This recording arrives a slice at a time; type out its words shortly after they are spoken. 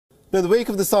In the wake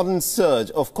of the sudden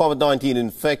surge of COVID-19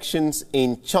 infections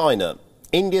in China,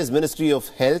 India's Ministry of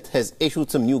Health has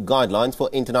issued some new guidelines for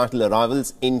international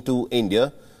arrivals into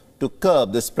India to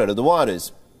curb the spread of the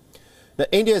virus. Now,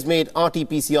 India has made RT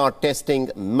PCR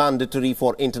testing mandatory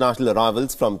for international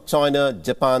arrivals from China,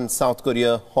 Japan, South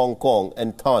Korea, Hong Kong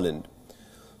and Thailand.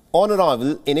 On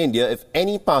arrival in India, if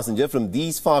any passenger from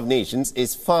these 5 nations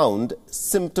is found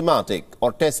symptomatic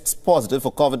or tests positive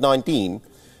for COVID-19,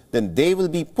 then they will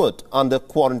be put under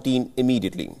quarantine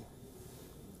immediately.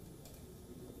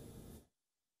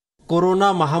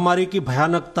 Corona महामारी की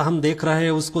भयानकता हम देख रहे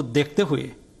हैं, उसको देखते हुए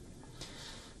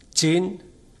चीन,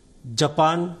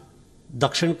 जापान,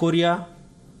 दक्षिण कोरिया,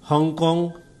 हांगकांग,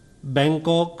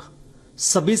 बैंकॉक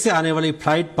सभी से आने वाली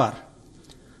फ्लाइट पर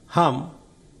हम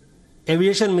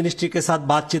एविएशन मिनिस्ट्री के साथ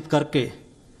बातचीत करके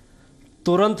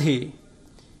तुरंत ही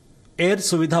एयर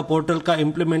सुविधा पोर्टल का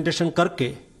इंप्लीमेंटेशन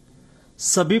करके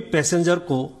सभी पैसेंजर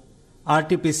को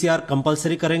RT PCR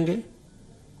कंपलसरी करेंगे,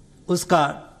 उसका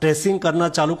ट्रेसिंग करना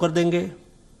चालू कर देंगे.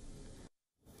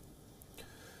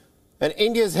 And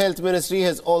India's Health Ministry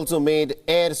has also made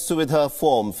Air Suvidha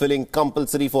form filling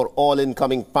compulsory for all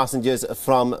incoming passengers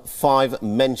from 5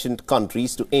 mentioned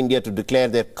countries to India to declare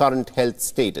their current health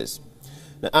status.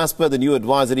 Now, as per the new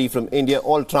advisory from India,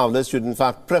 all travellers should in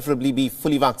fact preferably be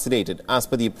fully vaccinated as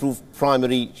per the approved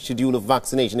primary schedule of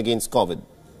vaccination against COVID.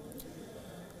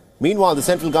 Meanwhile, the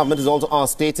central government has also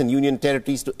asked states and union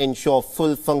territories to ensure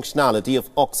full functionality of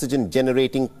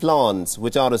oxygen-generating plants,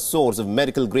 which are a source of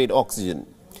medical-grade oxygen.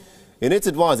 In its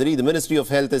advisory, the Ministry of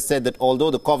Health has said that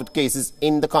although the COVID cases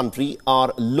in the country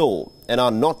are low and are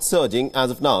not surging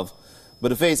as of now, but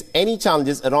to face any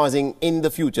challenges arising in the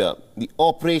future, the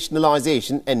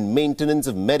operationalization and maintenance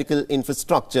of medical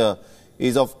infrastructure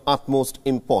is of utmost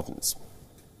importance.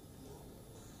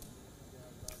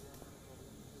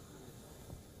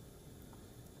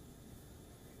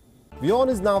 WION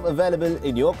is now available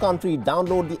in your country.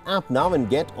 Download the app now and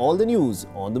get all the news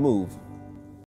on the move.